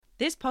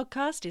This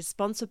podcast is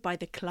sponsored by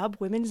the Club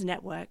Women's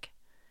Network.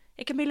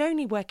 It can be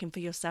lonely working for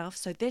yourself,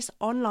 so this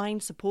online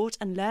support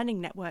and learning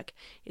network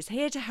is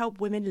here to help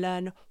women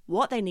learn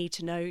what they need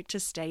to know to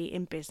stay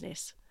in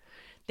business.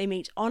 They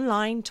meet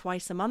online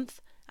twice a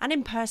month and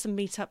in-person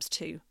meetups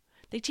too.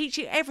 They teach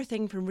you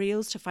everything from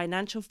reels to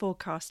financial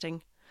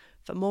forecasting.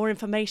 For more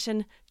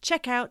information,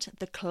 check out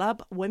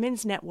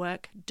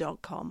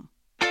theclubwomensnetwork.com.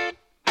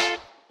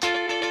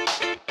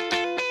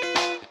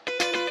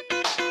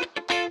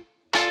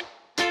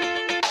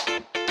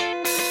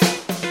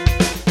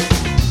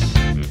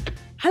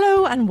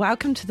 Hello and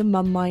welcome to the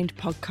Mum Mind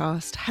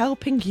podcast,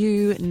 helping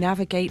you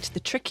navigate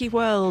the tricky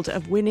world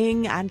of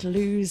winning and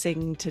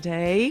losing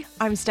today.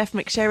 I'm Steph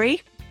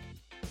McSherry.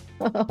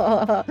 I'm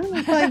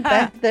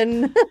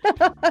Bethan.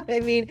 I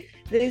mean,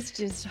 this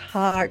just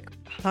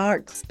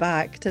harks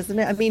back, doesn't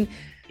it? I mean,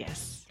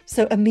 Yes.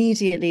 so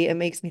immediately it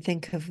makes me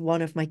think of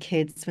one of my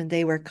kids when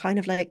they were kind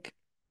of like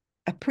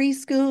a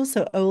preschool,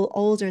 so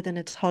older than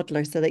a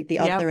toddler, so like the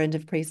other end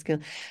of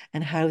preschool,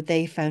 and how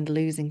they found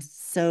losing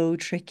so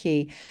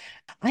tricky.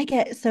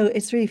 So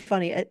it's really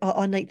funny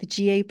on like the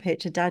GA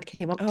pitch, a dad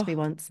came up to me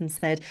once and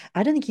said,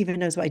 I don't think he even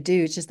knows what I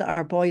do. It's just that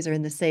our boys are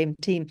in the same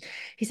team.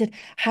 He said,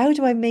 how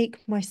do I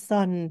make my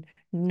son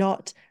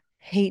not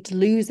hate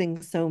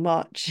losing so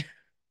much?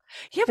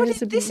 Yeah, but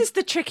this is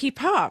the tricky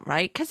part,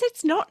 right? Because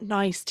it's not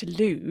nice to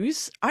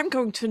lose. I'm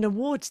going to an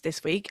awards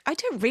this week. I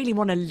don't really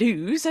want to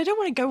lose. I don't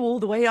want to go all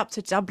the way up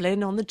to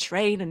Dublin on the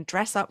train and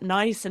dress up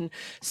nice and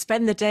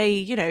spend the day,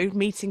 you know,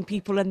 meeting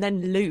people and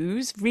then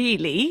lose,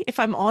 really, if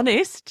I'm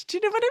honest. Do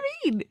you know what I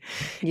mean?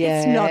 Yeah.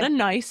 It's not a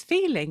nice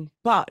feeling,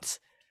 but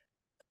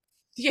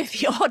yeah,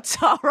 the odds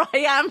are I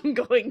am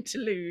going to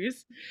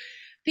lose.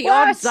 The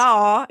odds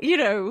are, you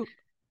know,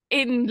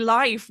 in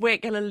life, we're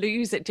going to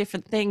lose at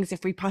different things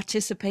if we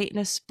participate in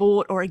a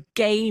sport or a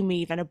game,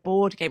 even a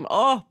board game.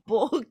 Oh,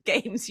 board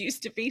games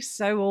used to be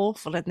so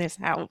awful in this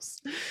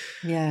house.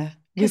 Yeah.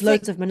 There's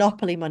loads of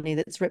Monopoly money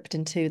that's ripped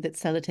in two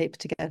that's sellotaped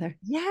together.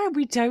 Yeah,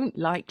 we don't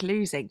like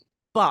losing.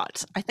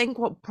 But I think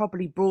what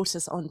probably brought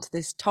us onto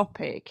this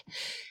topic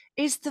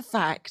is the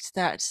fact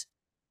that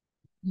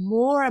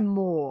more and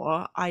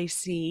more I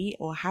see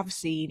or have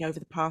seen over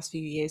the past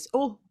few years,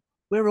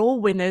 we're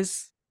all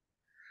winners.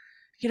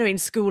 You know, in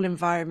school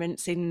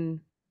environments,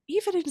 even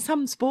in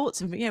some sports,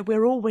 and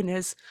we're all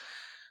winners.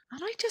 And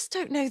I just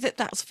don't know that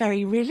that's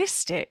very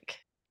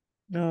realistic.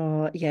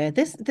 Oh, yeah.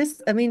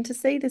 I mean, to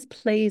say this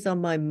plays on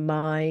my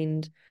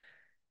mind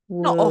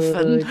Not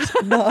often.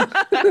 not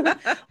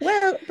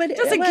well, but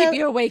Doesn't keep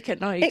you awake at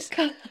night.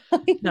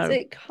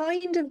 It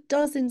kind of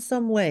does in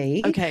some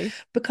way. Okay.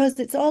 Because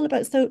it's all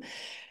about, so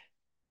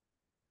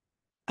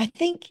I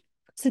think,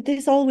 so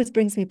this always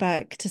brings me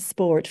back to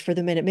sport for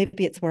the minute.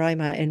 Maybe it's where I'm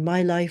at in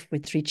my life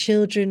with three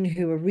children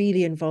who are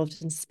really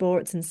involved in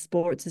sports, and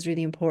sports is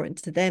really important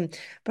to them.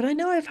 But I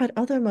know I've had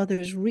other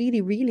mothers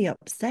really, really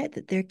upset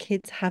that their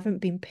kids haven't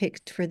been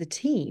picked for the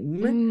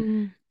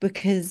team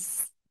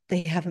because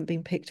they haven't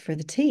been picked for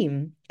the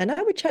team. And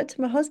I would chat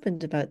to my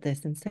husband about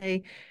this and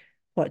say,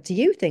 what do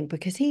you think?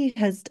 Because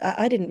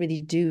I didn't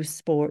really do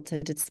sports. I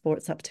did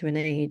sports up to an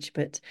age,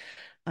 but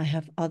I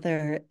have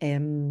other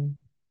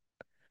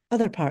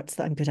parts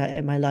that I'm good at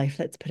in my life,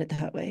 let's put it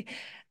that way.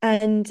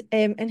 And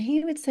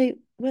he would say,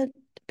 well,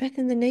 Beth,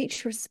 in the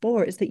nature of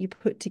sport is that you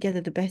put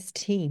together the best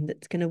team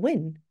that's going to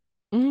win.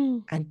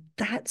 And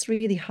that's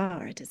really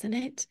hard, isn't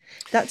it?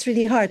 That's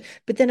really hard.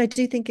 But then I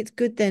do think it's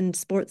good then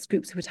sports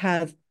groups would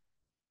have,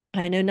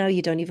 I know now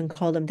you don't even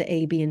call them the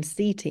A, B, and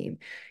C team.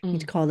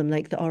 You'd call them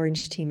like the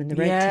orange team and the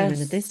red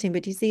team and this team.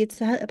 But you see, it's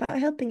about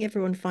helping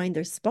everyone find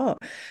their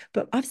spot.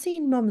 But I've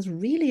seen mums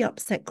really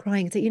upset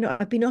crying. Say,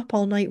 I've been up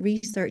all night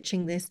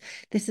researching this.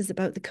 This is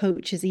about the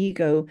coach's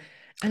ego.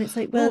 And it's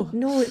like, well,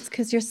 no, it's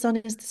because your son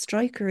is the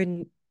striker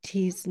and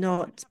he's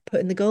not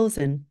putting the goals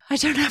in. I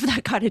don't have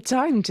that kind of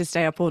time to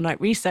stay up all night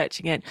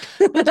researching it.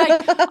 But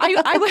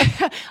I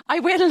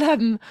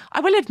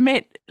will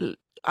admit,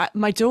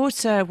 my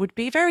daughter would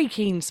be a very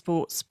keen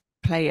sports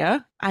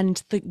player,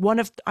 and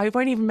I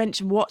won't even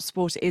mention what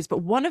sport it is, but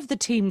one of the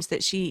teams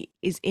that she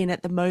is in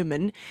at the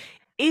moment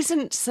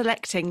isn't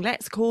selecting,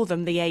 let's call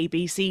them the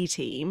ABC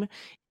team,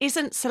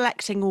 isn't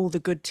selecting all the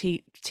good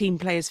team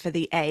players for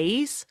the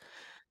A's.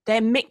 They're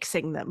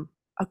mixing them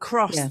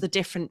across the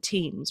different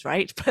teams,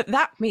 right? But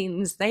that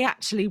means they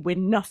actually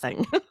win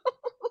nothing.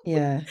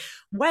 Yeah.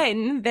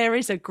 When there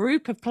is a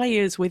group of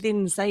players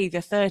within, say,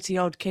 the 30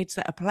 odd kids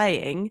that are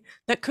playing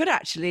that could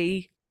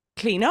actually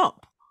clean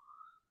up.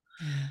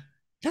 Yeah.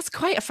 That's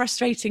quite a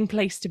frustrating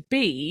place to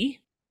be.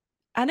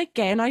 And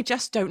again, I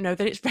just don't know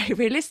that it's very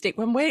realistic.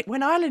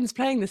 When Ireland's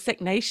playing the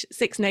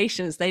Six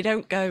Nations, they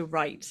don't go,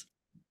 right,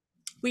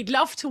 we'd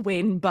love to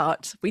win,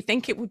 but we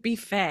think it would be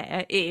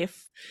fair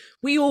if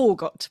we all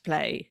got to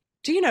play.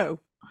 Do you know?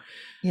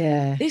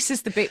 Yeah. This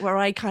is the bit where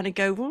I kind of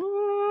go,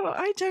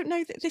 I don't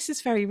know that this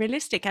is very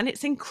realistic, and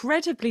it's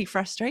incredibly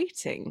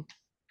frustrating.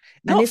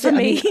 Not for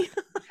me.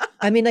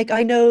 I mean, like,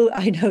 I know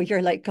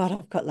you're like, God,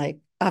 I've got like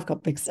I've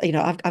got big,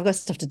 I've got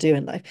stuff to do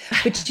in life.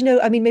 But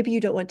I mean, maybe you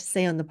don't want to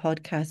say on the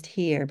podcast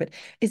here, but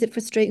is it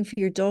frustrating for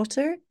your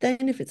daughter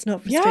then if it's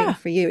not frustrating Yeah.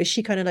 for you? Is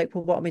she kind of like,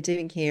 well, what am I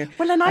doing here?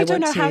 Well, and I I don't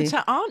want know how to,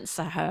 to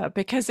answer her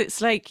because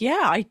it's like,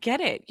 yeah, I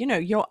get it.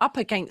 You're up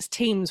against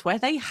teams where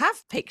they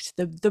have picked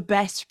the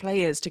best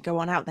players to go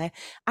on out there.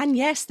 And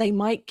yes, they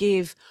might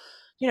give,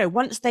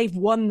 once they've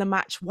won the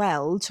match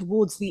well,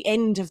 towards the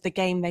end of the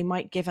game, they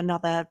might give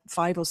another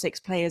 5 or 6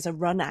 players a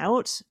run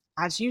out,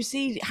 as you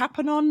see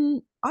happen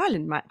on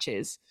Ireland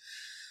matches.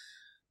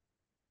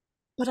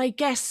 But I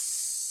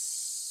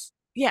guess,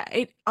 yeah,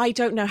 I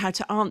don't know how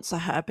to answer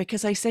her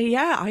because I say,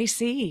 yeah, I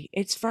see.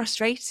 It's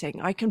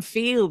frustrating. I can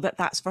feel that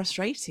that's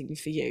frustrating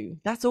for you.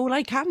 That's all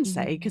I can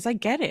say Mm. because I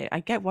get it. I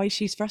get why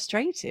she's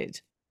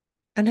frustrated.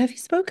 And have you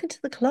spoken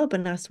to the club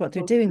and asked what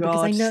they're Oh doing?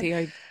 Because I God, know, see,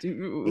 I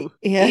do.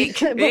 yeah,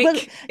 Ick, well,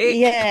 ick,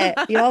 ick. yeah,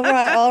 yeah, all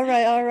right, all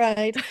right, all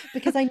right.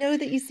 Because I know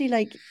that you see,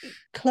 like,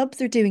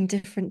 clubs are doing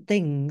different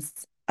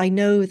things. I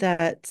know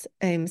that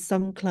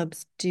some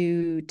clubs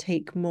do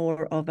take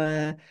more of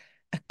a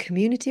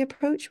community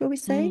approach, will we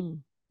say, Mm,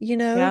 you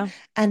know, yeah,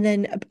 and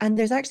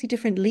there's actually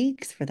different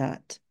leagues for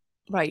that.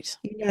 right.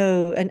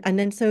 And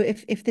then so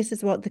if this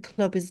is what the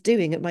club is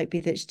doing, it might be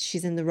that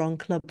she's in the wrong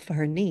club for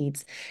her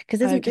needs.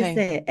 Because isn't this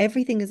Okay. it?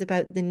 Everything is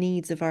about the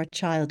needs of our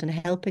child and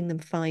helping them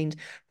find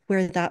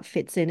where that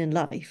fits in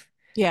life.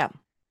 Yeah.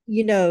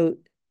 You know,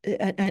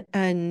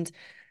 and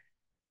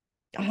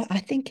I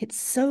think it's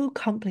so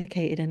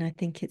complicated and I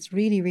think it's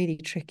really, really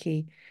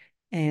tricky.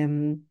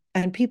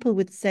 And people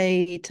would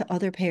say to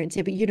other parents,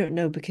 yeah, but you don't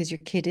know because your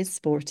kid is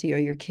sporty or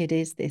your kid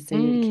is this or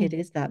your kid Mm,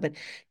 is that. But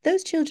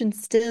those children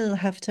still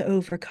have to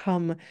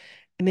overcome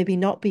maybe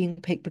not being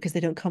picked because they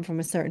don't come from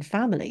a certain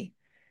family.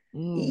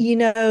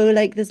 mm,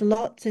 Like there's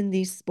lots in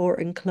these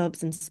sporting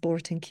clubs and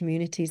sporting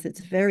communities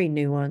that's very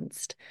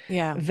nuanced,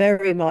 yeah.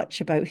 very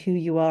much about who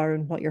you are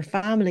and what your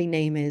family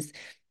name is.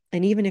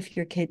 And even if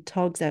your kid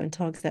togs out and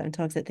togs out and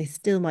togs out, they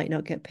still might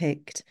not get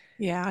picked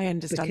Yeah, I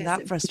understand because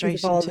that because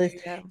of frustration all too. this.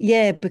 Yeah.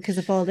 Yeah, because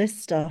of all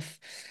this stuff.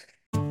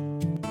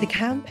 The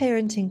Calm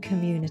Parenting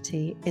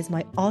Community is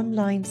my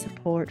online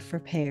support for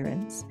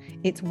parents.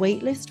 It's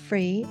waitlist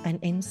free, and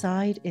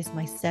inside is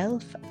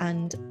myself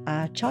and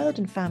a child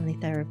and family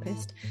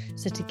therapist.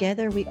 So,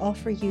 together, we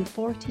offer you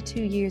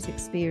 42 years'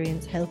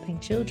 experience helping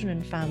children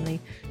and family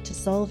to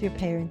solve your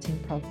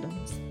parenting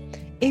problems.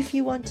 If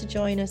you want to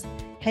join us,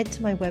 head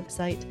to my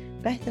website,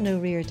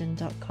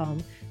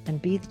 bethanoreardon.com,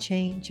 and be the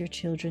change your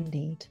children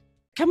need.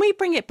 Can we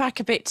bring it back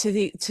a bit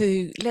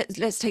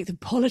let's take the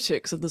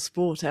politics of the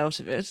sport out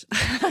of it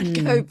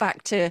and go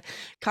back to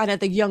kind of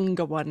the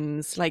younger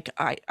ones? Like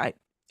I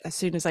as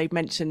soon as I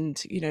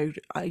mentioned,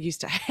 I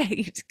used to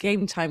hate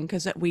game time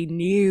because we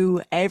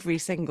knew every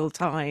single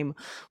time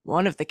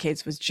one of the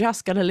kids was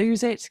just going to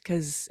lose it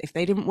because if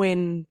they didn't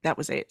win, that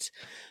was it.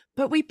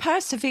 But we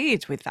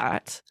persevered with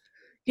that.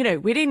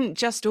 We didn't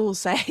just all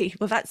say,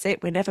 well, that's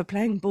it, we're never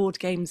playing board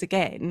games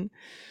again.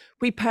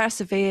 We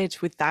persevered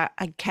with that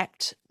and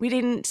we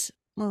didn't,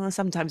 well,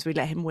 sometimes we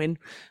let him win,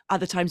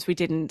 other times we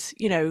didn't.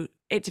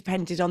 It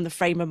depended on the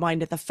frame of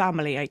mind of the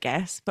family, I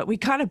guess, but we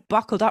kind of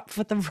buckled up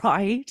for the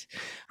ride.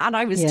 And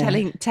I was Yeah.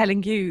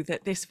 telling you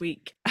that this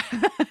week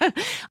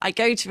I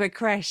go to a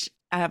creche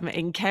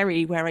in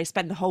Kerry where I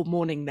spend the whole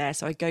morning there.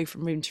 So I go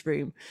from room to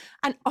room.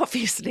 And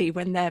obviously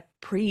when they're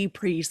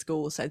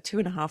preschool, so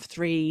 2.5,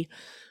 3,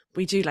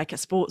 we do like a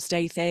sports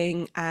day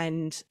thing,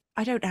 and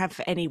I don't have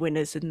any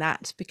winners in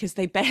that because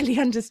they barely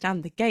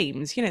understand the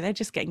games. They're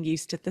just getting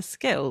used to the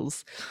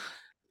skills.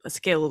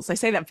 I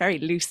say that very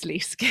loosely.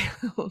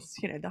 Skills,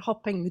 the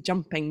hopping, the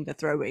jumping, the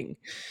throwing.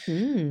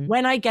 Mm.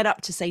 When I get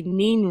up to say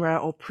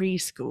NENRA or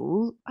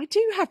preschool, I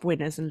do have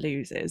winners and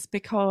losers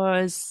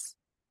because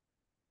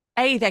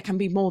there can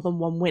be more than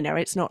one winner.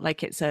 It's not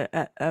like it's a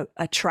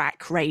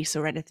track race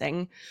or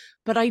anything,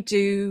 but I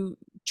do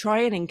try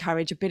and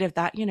encourage a bit of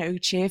that,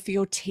 cheer for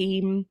your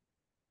team.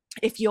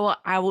 If you're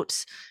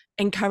out,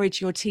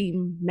 encourage your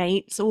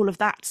teammates, all of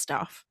that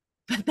stuff.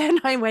 But then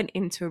I went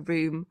into a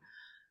room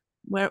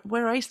where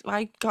I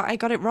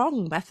got it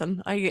wrong,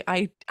 Bethan.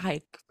 I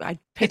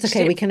It's pitched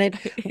okay. it. We can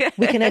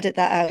edit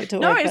that out.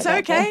 Don't No, worry it's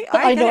about that, Beth. okay.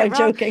 I I did know it I'm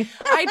wrong. joking.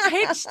 I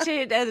pitched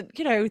it, and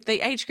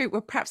the age group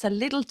were perhaps a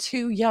little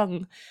too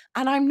young.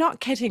 And I'm not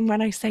kidding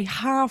when I say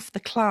half the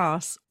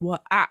class were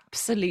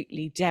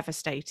absolutely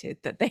devastated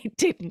that they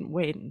didn't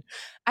win.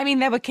 I mean,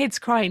 there were kids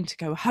crying to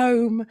go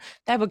home.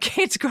 There were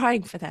kids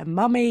crying for their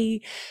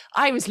mummy.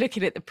 I was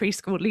looking at the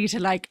preschool leader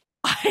like,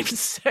 I'm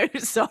so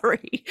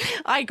sorry.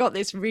 I got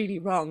this really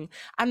wrong.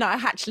 And I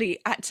actually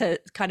had to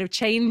kind of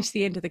change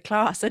the end of the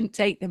class and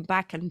take them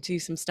back and do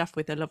some stuff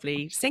with a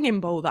lovely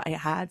singing bowl that I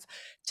had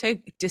to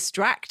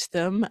distract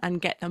them and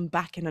get them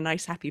back in a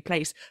nice, happy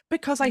place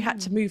because I had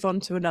to move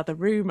on to another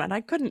room and I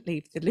couldn't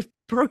leave the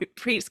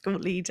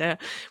preschool leader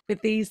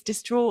with these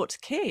distraught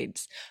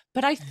kids.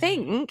 But I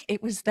think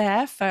it was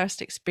their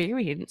first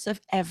experience of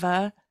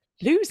ever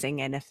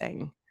losing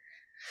anything.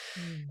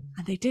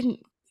 And they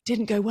didn't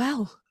go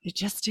well. It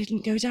just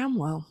didn't go down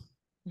well.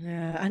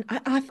 Yeah, and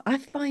I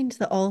find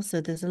that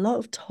also there's a lot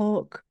of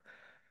talk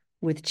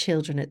with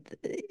children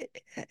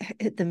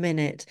at the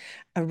minute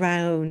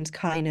around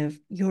kind of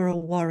you're a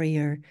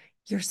warrior,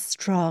 you're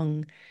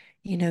strong,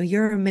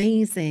 you're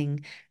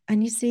amazing.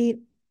 And you see,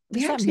 we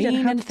Does that actually don't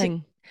mean have to,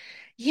 anything?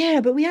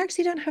 yeah, but we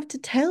actually don't have to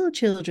tell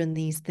children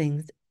these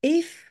things.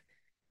 If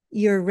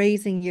you're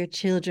raising your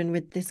children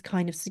with this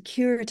kind of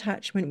secure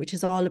attachment, which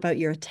is all about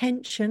your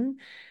attention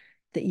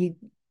that you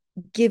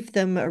give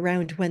them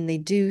around when they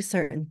do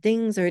certain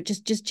things or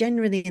just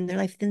generally in their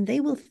life, then they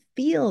will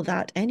feel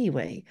that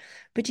anyway.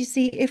 But you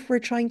see, if we're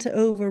trying to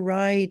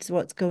override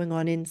what's going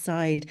on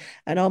inside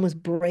and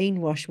almost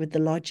brainwash with the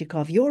logic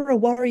of you're a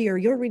warrior,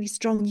 you're really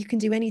strong, you can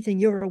do anything,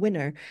 you're a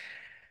winner.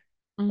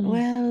 Mm.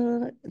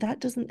 Well, that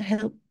doesn't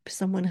help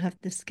someone have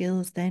the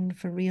skills then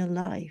for real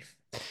life,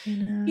 you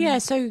Yeah, know?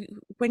 so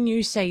when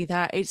you say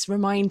that, it's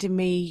reminding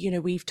me,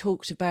 we've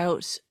talked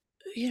about,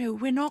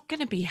 we're not going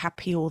to be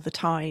happy all the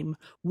time.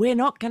 We're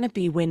not going to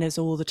be winners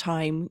all the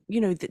time.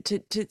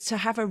 To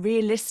have a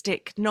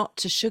realistic, not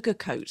to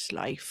sugarcoat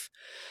life.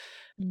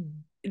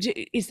 Mm.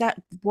 Is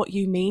that what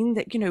you mean?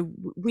 That,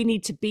 we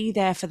need to be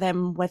there for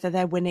them, whether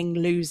they're winning,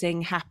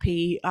 losing,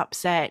 happy,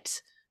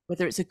 upset,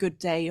 whether it's a good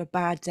day or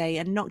bad day,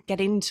 and not get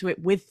into it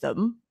with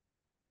them.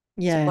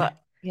 So, Yeah.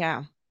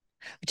 yeah,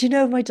 Do you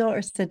know, my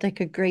daughter said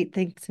like a great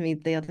thing to me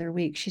the other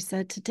week. She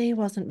said, "Today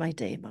wasn't my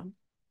day, Mum."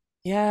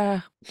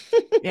 yeah,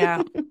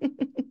 yeah.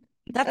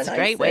 That's And a I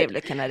great way of said,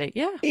 looking at it.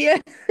 Yeah. yeah.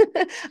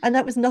 And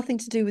that was nothing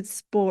to do with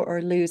sport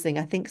or losing.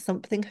 I think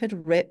something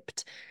had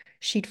ripped.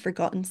 She'd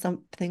forgotten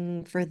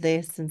something for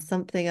this and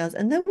something else.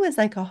 And there was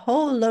like a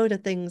whole load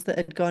of things that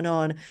had gone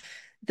on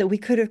that we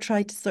could have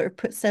tried to sort of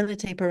put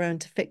sellotape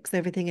around to fix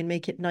everything and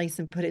make it nice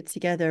and put it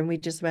together. And we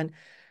just went,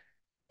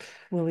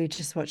 well, we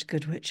just watch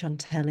Good Witch on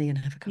telly and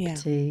have a cup of Yeah.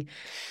 tea.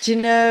 Do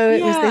you know,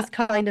 it was Yeah. this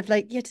kind of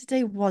like, yeah,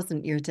 today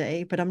wasn't your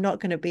day, but I'm not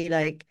going to be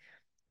like,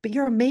 but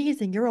you're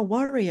amazing. You're a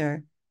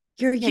warrior.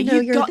 You're, Yeah,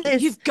 you're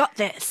this. you've got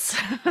this.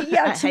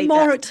 Yeah, I hate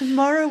that.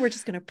 tomorrow we're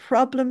just going to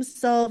problem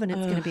solve and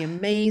it's going to Ugh. be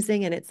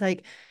amazing. And it's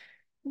like,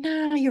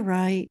 no, you're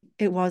right.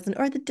 It wasn't.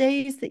 Or the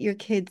days that your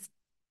kids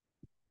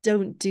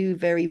don't do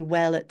very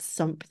well at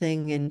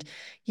something and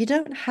you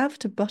don't have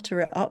to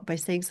butter it up by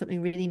saying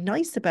something really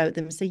nice about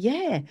them. So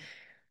yeah,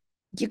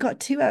 you got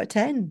 2 out of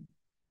 10.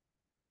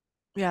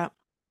 Yeah.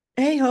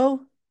 Hey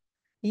ho.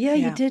 Yeah,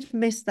 you Yeah. did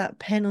miss that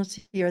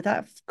penalty or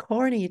that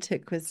corner you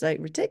took was like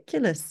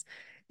ridiculous,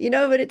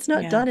 but it's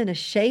not Yeah. done in a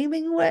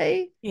shaming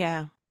way.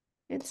 Yeah.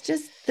 It's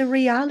just the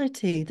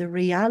reality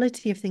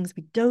of things.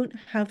 We don't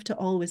have to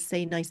always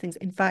say nice things.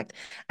 In fact,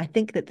 I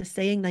think that the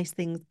saying nice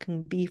things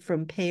can be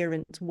from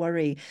parent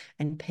worry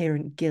and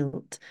parent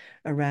guilt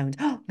around,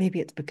 oh,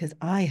 maybe it's because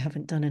I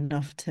haven't done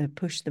enough to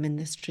push them in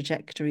this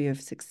trajectory of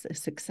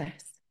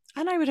success.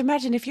 And I would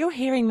imagine if you're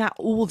hearing that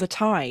all the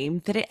time,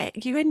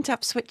 that you end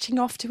up switching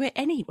off to it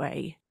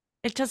anyway.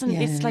 It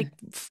doesn't. It's Yeah.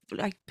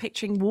 like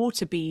picturing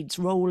water beads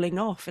rolling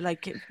off.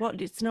 Like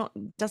it's not.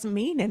 Doesn't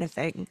mean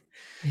anything.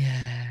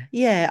 Yeah.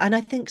 Yeah. And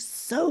I think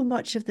so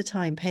much of the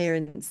time,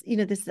 parents,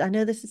 I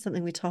know this is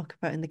something we talk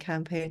about in the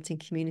CAM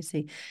parenting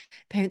community.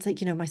 Parents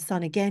like, my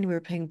son, again, we were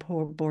playing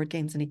poor board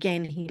games and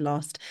again he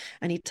lost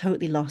and he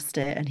totally lost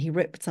it and he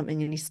ripped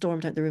something and he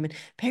stormed out the room. And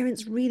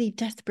parents really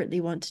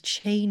desperately want to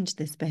change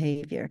this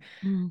behavior,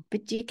 Mm.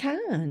 but you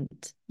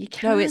can't. You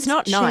No, it's can't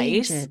not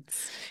change nice. it.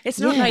 It's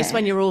not nice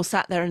when Yeah. you're all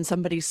sat there and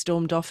somebody's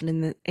stormed off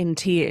and in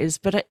tears.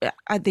 But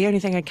the only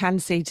thing I can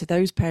say to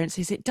those parents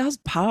is it does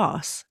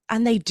pass,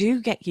 and they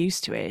do get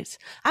used to it.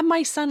 And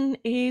my son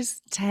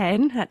is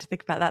 10. Had to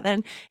think about that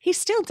then. He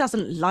still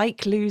doesn't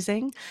like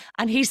losing,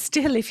 and he's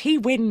still, if he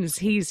wins,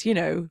 he's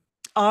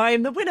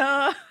I'm the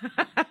winner.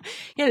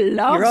 He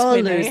You're loves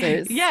all winning.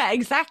 losers. Yeah,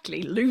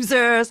 exactly.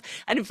 Losers.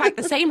 And in fact,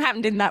 the same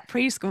happened in that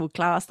preschool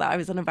class that I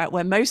was on about,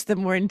 where most of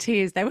them were in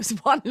tears. There was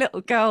one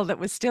little girl that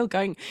was still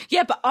going,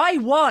 yeah, but I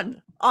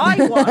won.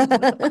 I won.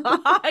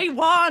 I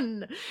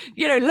won.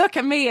 Look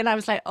at me. And I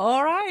was like,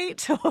 all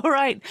right, all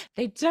right.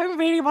 They don't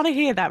really want to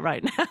hear that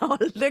right now.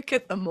 Look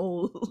at them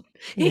all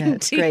Yeah, in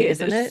it's great,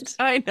 isn't tears. it?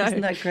 I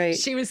Isn't know. that great?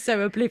 She was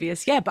so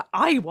oblivious. Yeah, but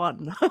I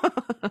won.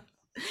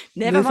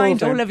 Never Move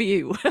mind all over. of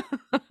you.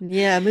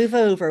 Yeah, move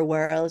over,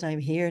 world. I'm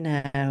here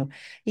now.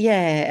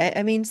 Yeah,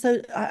 I mean,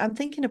 so I'm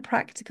thinking of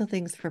practical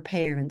things for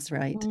parents,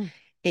 right? Mm,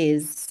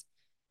 Is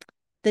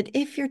that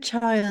if your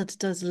child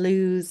does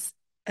lose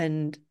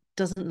and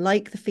doesn't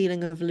like the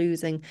feeling of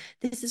losing,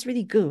 this is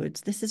really good.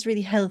 This is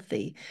really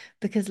healthy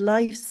because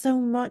so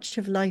much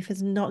of life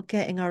is not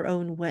getting our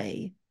own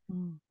way.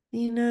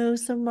 mm,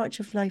 So much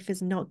of life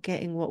is not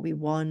getting what we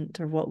want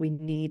or what we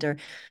need, or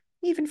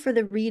even for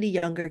the really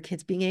younger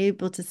kids, being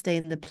able to stay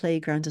in the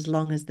playground as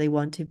long as they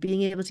want to,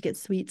 being able to get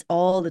sweets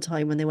all the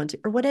time when they want to,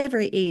 or whatever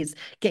it is,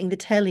 getting the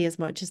telly as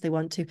much as they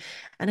want to.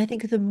 And I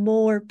think the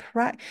more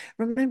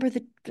remember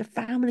that the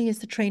family is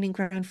the training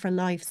ground for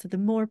life. So the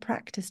more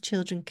practice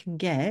children can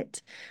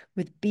get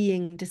with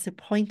being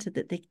disappointed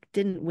that they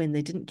didn't win,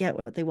 they didn't get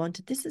what they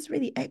wanted, this is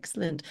really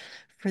excellent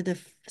for the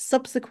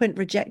subsequent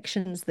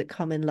rejections that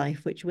come in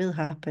life, which will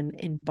happen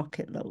in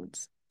bucket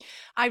loads.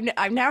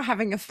 I'm now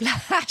having a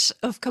flash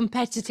of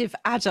competitive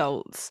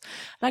adults.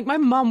 Like my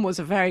mum was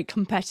a very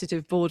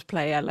competitive board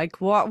player. Like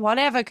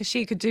whatever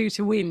she could do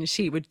to win,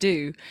 she would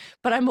do.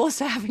 But I'm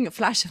also having a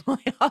flash of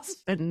my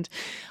husband.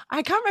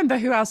 I can't remember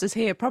who else was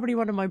here. Probably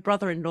one of my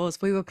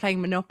brother-in-laws. We were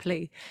playing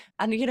Monopoly,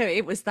 and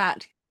it was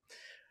that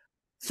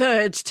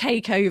third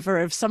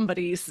takeover of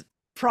somebody's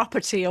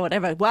property or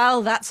whatever.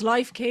 Well, that's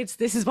life, kids.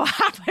 This is what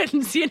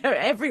happens.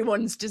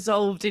 Everyone's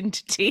dissolved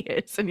into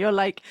tears, and you're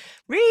like,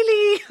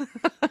 really?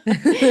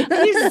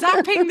 Are you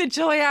zapping the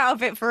joy out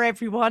of it for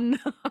everyone?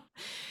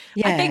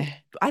 Yeah.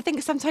 I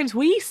think sometimes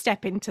we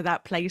step into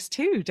that place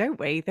too, don't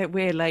we? That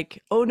we're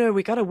like, oh no,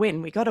 we got to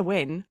win. We got to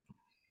win.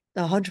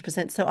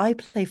 100%. So I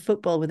play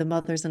football with a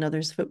Mothers and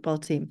Others football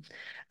team.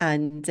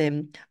 And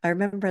I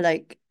remember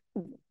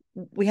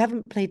we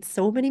haven't played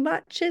so many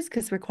matches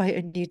because we're quite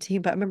a new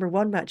team. But I remember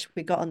one match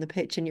we got on the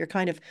pitch and you're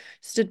kind of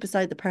stood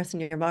beside the person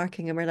you're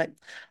marking. And we're like,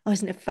 oh,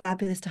 isn't it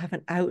fabulous to have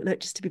an outlet,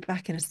 just to be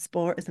back in a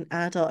sport as an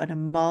adult and a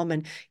mom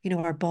and,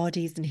 our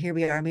bodies. And here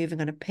we are moving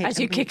on a pitch. As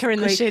you kick her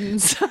in the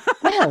shins.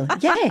 Well,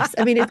 yes.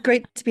 I mean, it's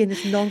great to be in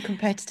this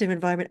non-competitive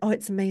environment. Oh,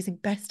 it's amazing.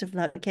 Best of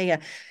luck. Okay, yeah.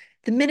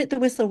 The minute the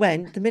whistle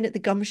went, the minute the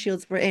gum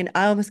shields were in,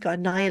 I almost got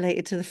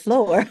annihilated to the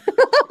floor.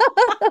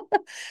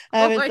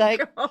 I was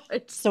like,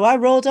 God. So I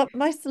rolled up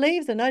my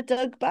sleeves and I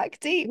dug back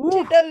deep.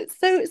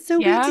 So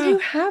yeah. We do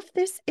have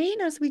this in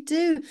us. We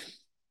do.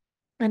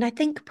 And I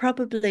think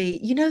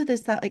probably,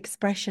 there's that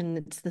expression,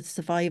 it's the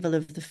survival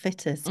of the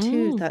fittest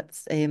too.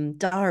 That's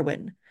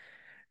Darwin.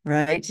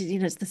 Right.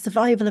 It's the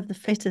survival of the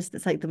fittest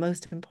that's like the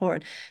most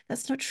important.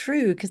 That's not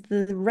true, because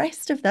the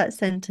rest of that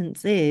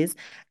sentence is,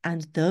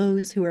 and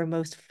those who are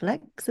most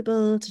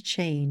flexible to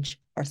change,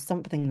 or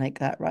something like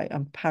that, right?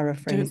 I'm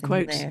paraphrasing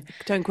there.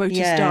 Don't quote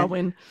us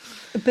Darwin.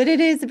 But it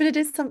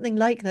is something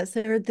like that.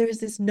 So there's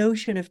this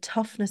notion of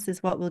toughness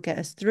is what will get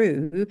us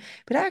through,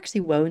 but it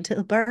actually won't.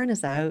 It'll burn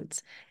us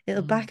out.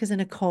 It'll back us in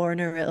a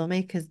corner. It'll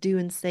make us do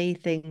and say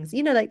things.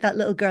 Like that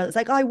little girl. It's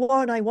like, I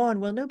won.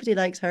 Well, nobody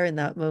likes her in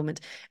that moment.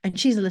 And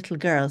she's a little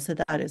girl, so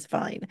that is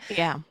fine.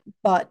 Yeah.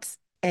 But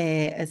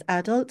as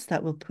adults,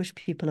 that will push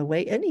people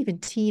away, and even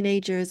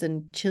teenagers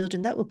and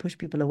children, that will push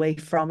people away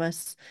from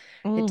us.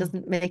 It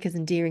doesn't make us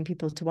endearing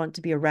people to want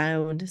to be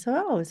around. So I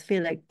always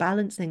feel like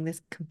balancing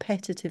this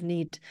competitive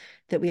need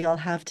that we all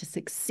have to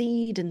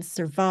succeed and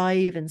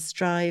survive and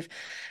strive,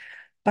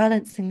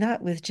 balancing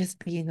that with just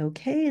being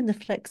okay, and the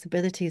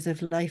flexibilities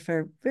of life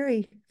are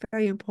very,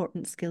 very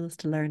important skills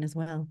to learn as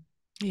well.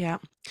 Yeah.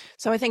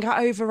 So I think our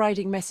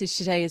overriding message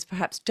today is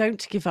perhaps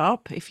don't give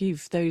up if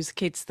you've those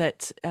kids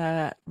that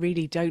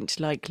really don't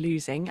like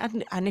losing.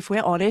 And if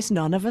we're honest,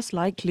 none of us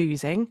like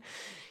losing.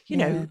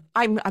 The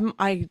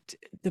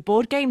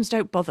board games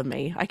don't bother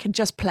me. I can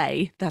just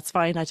play. That's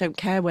fine. I don't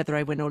care whether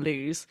I win or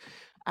lose.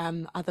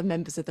 Other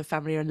members of the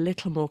family are a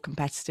little more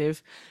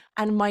competitive.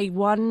 And my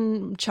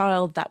one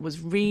child that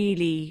was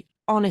really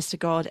honest to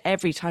God,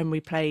 every time we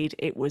played,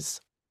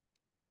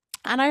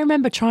 and I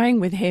remember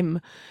trying with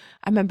him.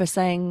 I remember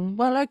saying,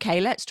 well,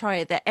 okay, let's try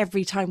it that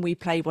every time we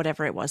play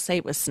whatever it was, say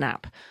it was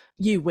Snap,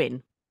 you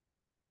win.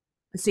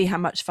 See how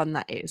much fun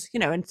that is,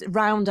 and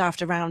round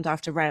after round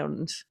after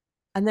round.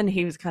 And then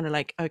he was kind of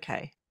like,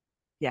 okay,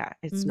 yeah,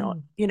 it's not,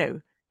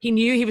 he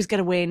knew he was going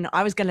to win.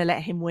 I was going to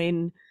let him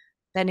win.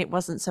 Then it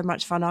wasn't so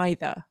much fun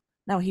either.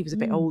 Now he was a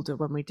bit older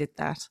when we did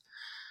that.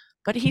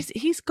 But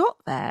he's got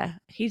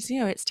there.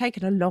 It's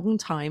taken a long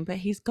time, but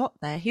he's got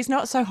there. He's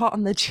not so hot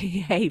on the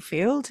GA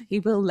field. He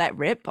will let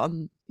rip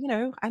on,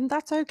 and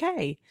that's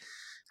okay.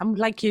 And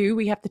like you,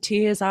 we have the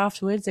tears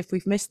afterwards if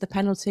we've missed the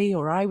penalty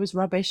or I was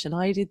rubbish and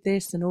I did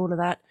this and all of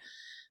that.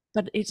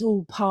 But it's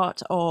all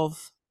part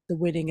of the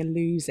winning and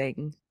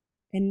losing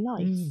in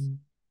life.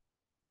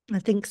 I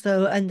think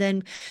so. And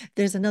then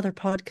there's another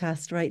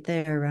podcast right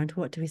there around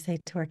what do we say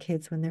to our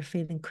kids when they're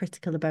feeling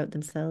critical about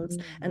themselves,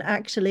 and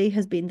actually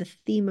has been the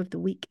theme of the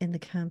week in the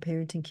Calm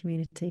Parenting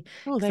community.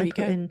 Oh, there you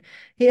go.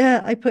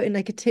 I put in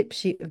like a tip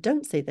sheet of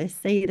don't say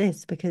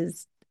this,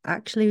 because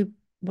actually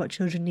what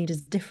children need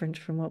is different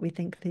from what we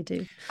think they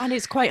do. And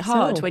it's quite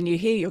hard when you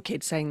hear your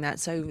kids saying that.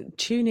 So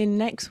tune in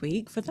next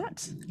week for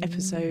that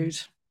episode.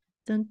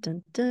 Dun,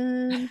 dun,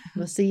 dun.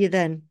 We'll see you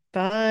then.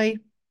 Bye.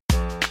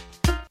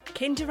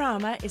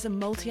 Kinderama is a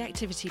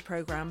multi-activity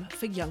program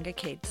for younger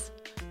kids.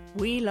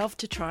 We love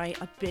to try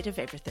a bit of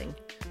everything.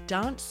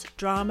 Dance,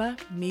 drama,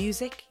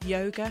 music,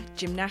 yoga,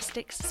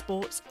 gymnastics,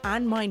 sports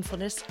and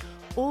mindfulness,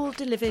 all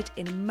delivered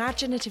in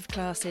imaginative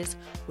classes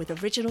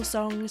with original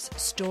songs,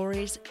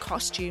 stories,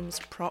 costumes,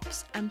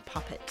 props and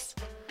puppets.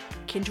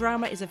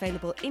 Kinderama is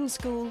available in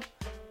school,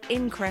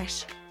 in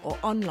creche or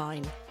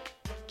online.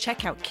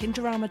 Check out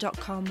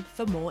kinderama.com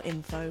for more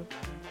info.